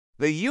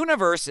The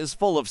universe is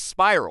full of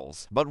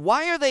spirals, but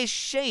why are they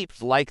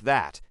shaped like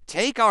that?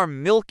 Take our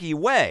Milky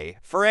Way,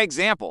 for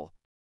example.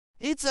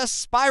 It's a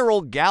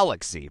spiral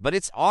galaxy, but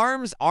its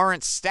arms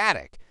aren't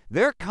static.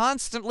 They're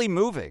constantly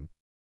moving.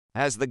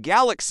 As the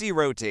galaxy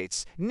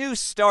rotates, new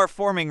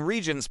star-forming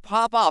regions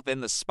pop up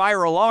in the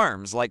spiral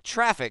arms like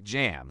traffic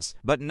jams,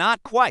 but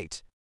not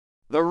quite.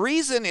 The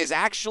reason is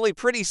actually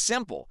pretty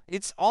simple.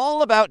 It's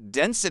all about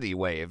density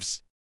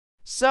waves.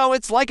 So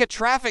it's like a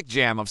traffic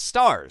jam of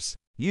stars.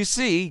 You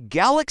see,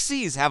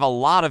 galaxies have a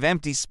lot of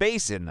empty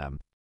space in them.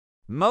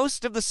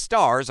 Most of the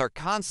stars are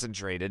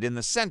concentrated in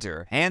the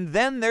center, and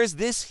then there's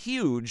this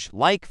huge,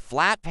 like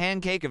flat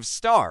pancake of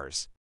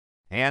stars.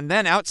 And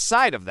then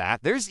outside of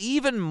that, there's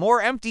even more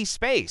empty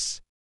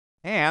space.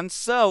 And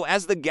so,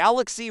 as the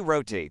galaxy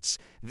rotates,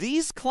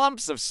 these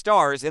clumps of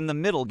stars in the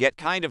middle get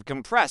kind of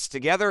compressed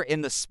together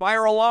in the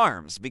spiral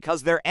arms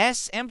because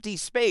there's empty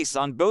space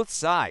on both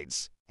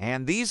sides.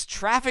 And these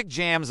traffic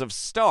jams of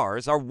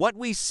stars are what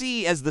we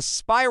see as the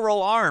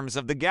spiral arms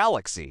of the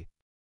galaxy.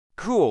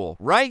 Cool,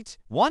 right?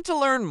 Want to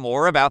learn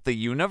more about the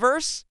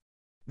universe?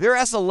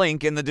 There's a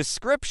link in the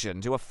description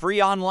to a free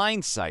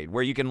online site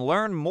where you can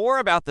learn more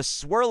about the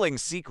swirling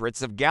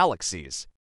secrets of galaxies.